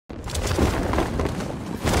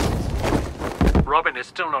Robin is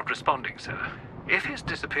still not responding, sir. If his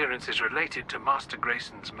disappearance is related to Master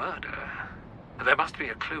Grayson's murder, there must be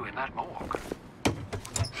a clue in that morgue.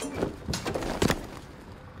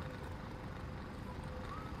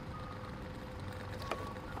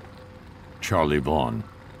 Charlie Vaughn,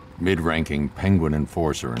 mid-ranking Penguin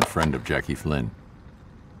enforcer and friend of Jackie Flynn.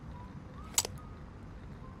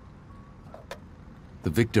 The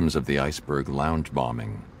victims of the Iceberg lounge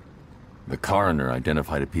bombing. The coroner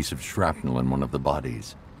identified a piece of shrapnel in one of the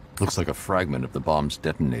bodies. Looks like a fragment of the bomb's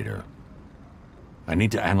detonator. I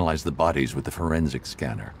need to analyze the bodies with the forensic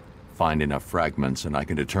scanner. Find enough fragments and I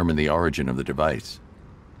can determine the origin of the device.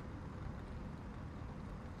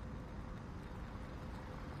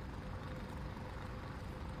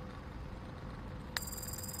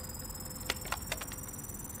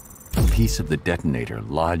 A piece of the detonator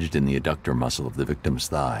lodged in the adductor muscle of the victim's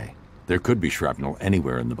thigh. There could be shrapnel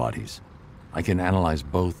anywhere in the bodies. I can analyze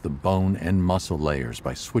both the bone and muscle layers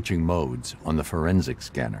by switching modes on the forensic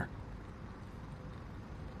scanner.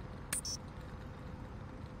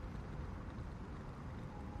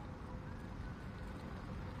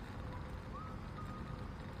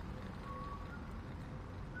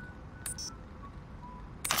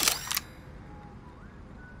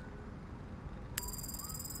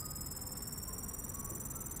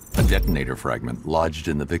 A detonator fragment lodged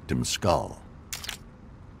in the victim's skull.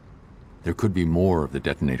 There could be more of the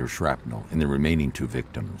detonator shrapnel in the remaining two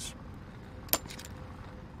victims.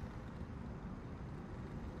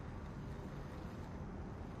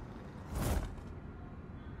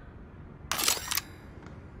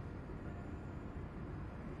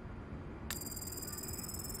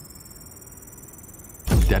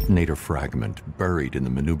 Detonator fragment buried in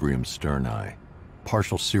the manubrium sterni.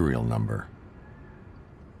 Partial serial number.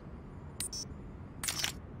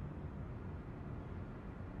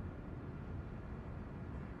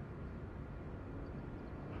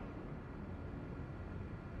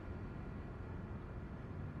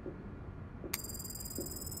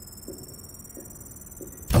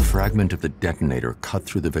 A fragment of the detonator cut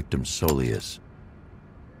through the victim's soleus.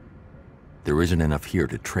 There isn't enough here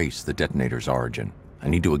to trace the detonator's origin. I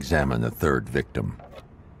need to examine the third victim.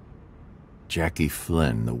 Jackie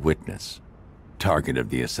Flynn, the witness, target of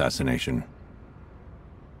the assassination.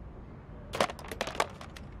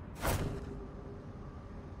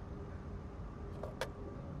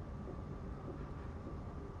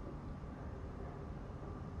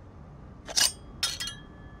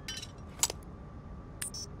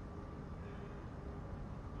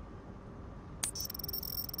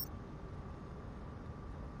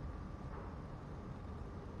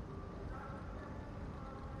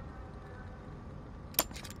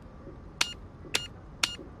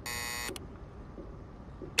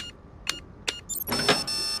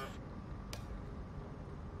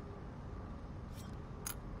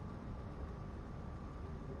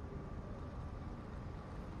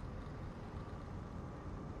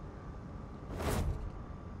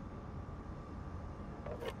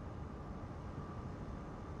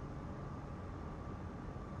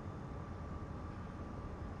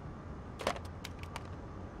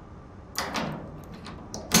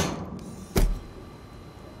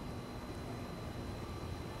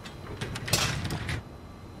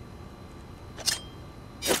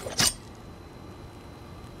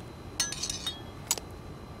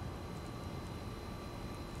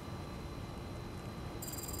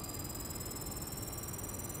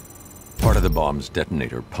 Part of the bomb's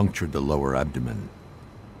detonator punctured the lower abdomen.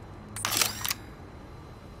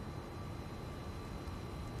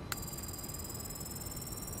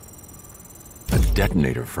 A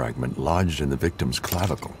detonator fragment lodged in the victim's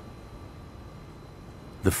clavicle.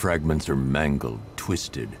 The fragments are mangled,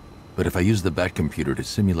 twisted, but if I use the Bat computer to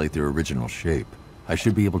simulate their original shape, I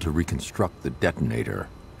should be able to reconstruct the detonator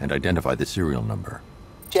and identify the serial number.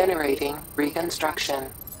 Generating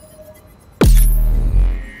reconstruction.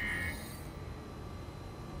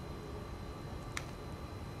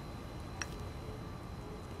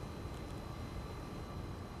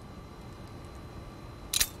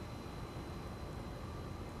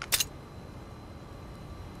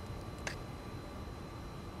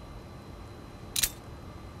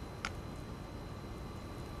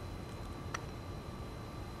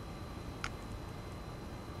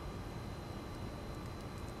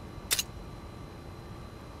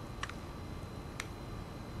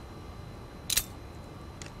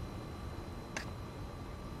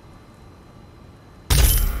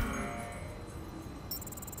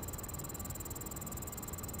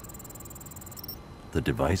 The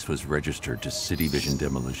device was registered to City Vision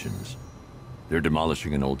Demolitions. They're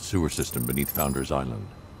demolishing an old sewer system beneath Founders Island.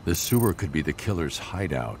 The sewer could be the killer's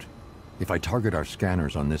hideout. If I target our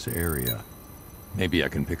scanners on this area, maybe I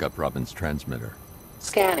can pick up Robin's transmitter.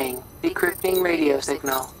 Scanning. Decrypting radio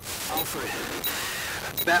signal. Alfred.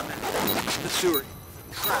 Batman. The sewer.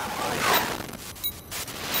 Crap.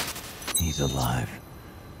 He's alive,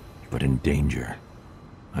 but in danger.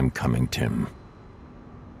 I'm coming, Tim.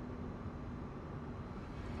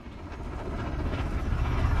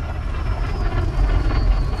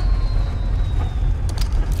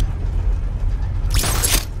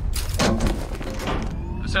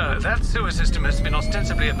 Sir, that sewer system has been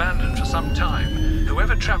ostensibly abandoned for some time.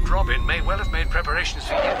 Whoever trapped Robin may well have made preparations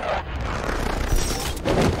for you.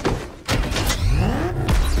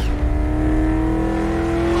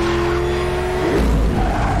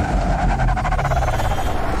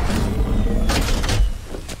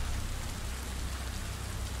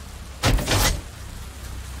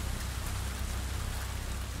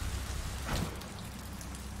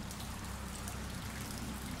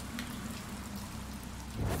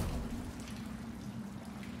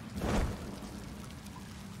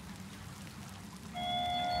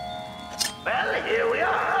 Well, here we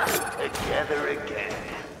are, together again.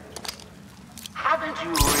 Haven't you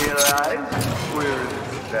realized we're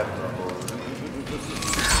inseparable?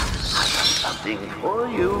 I've got something for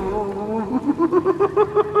you.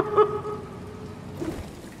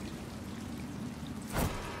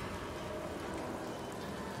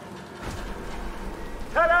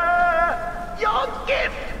 Ta-da! Your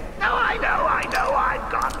gift! Now I know,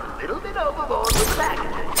 I've gone a little bit overboard with the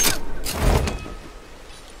packaging.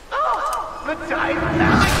 Oh, the time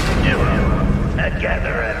now to do it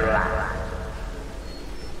together at last.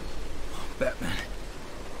 Batman.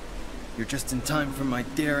 You're just in time for my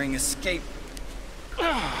daring escape.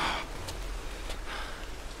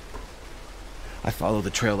 I followed the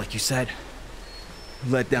trail like you said.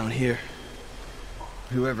 Led down here.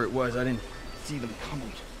 Whoever it was, I didn't see them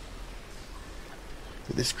coming.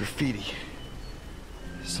 With this graffiti.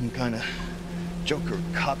 Some kind of Joker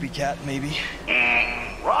copycat, maybe?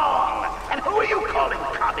 Wrong! And who are you calling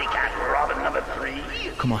copycat Robin number 3?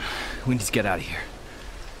 Come on, we need to get out of here.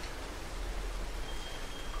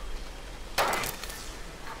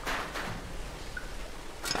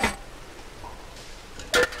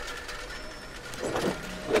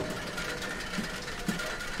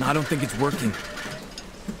 No, I don't think it's working.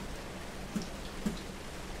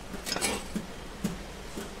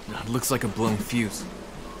 No, it looks like a blown fuse.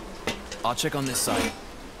 I'll check on this side.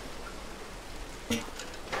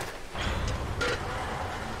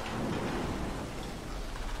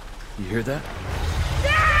 You hear that?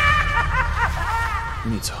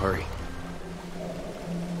 We need to hurry.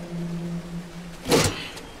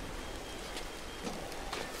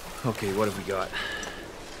 Okay, what have we got?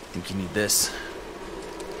 Think you need this?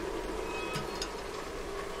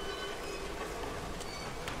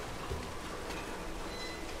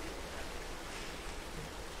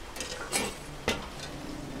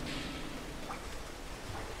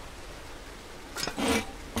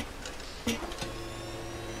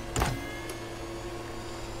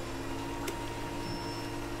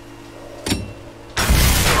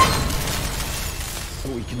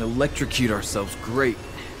 We can electrocute ourselves, great.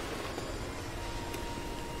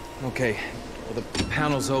 Okay, well the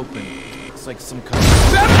panel's open. It's like some kind of...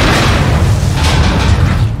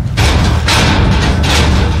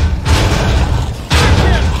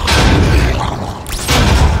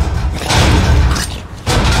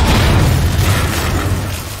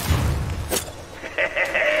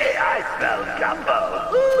 Hey, I smell gumbo.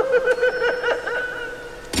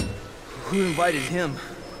 Who invited him?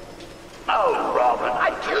 Oh, Robin,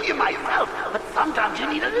 I'd kill you myself, but sometimes you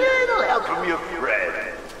need a little help from your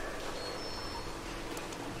friend.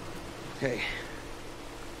 Okay.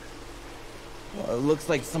 Well, it looks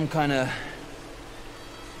like some kind of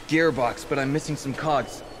gearbox, but I'm missing some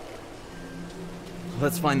cogs.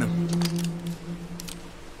 Let's find them.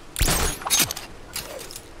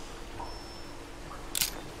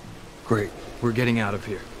 Great. We're getting out of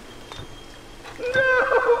here.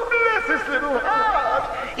 No, bless his little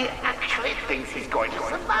heart. He actually thinks he's going to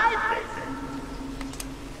survive this.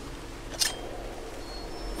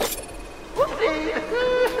 Whoopsie.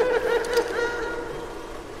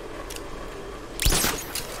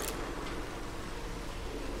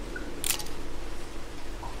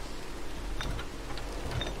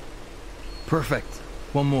 Perfect.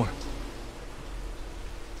 One more.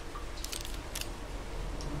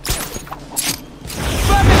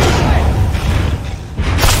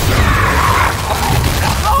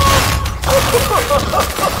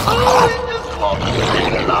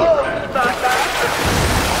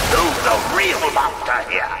 Who's the real monster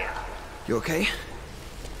here? You okay?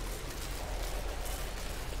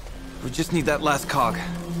 We just need that last cog.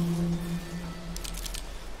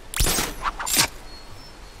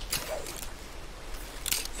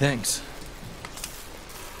 Thanks.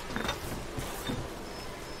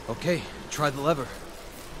 Okay, try the lever.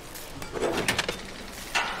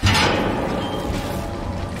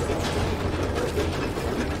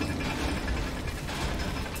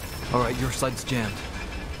 Alright, your side's jammed.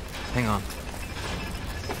 Hang on.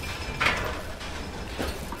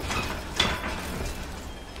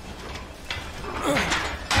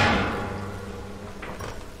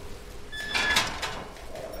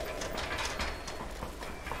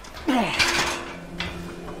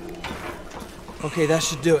 Okay, that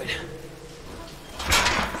should do it.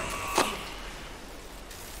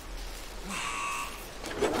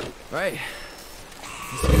 Right.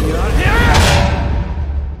 Let's get you out of here.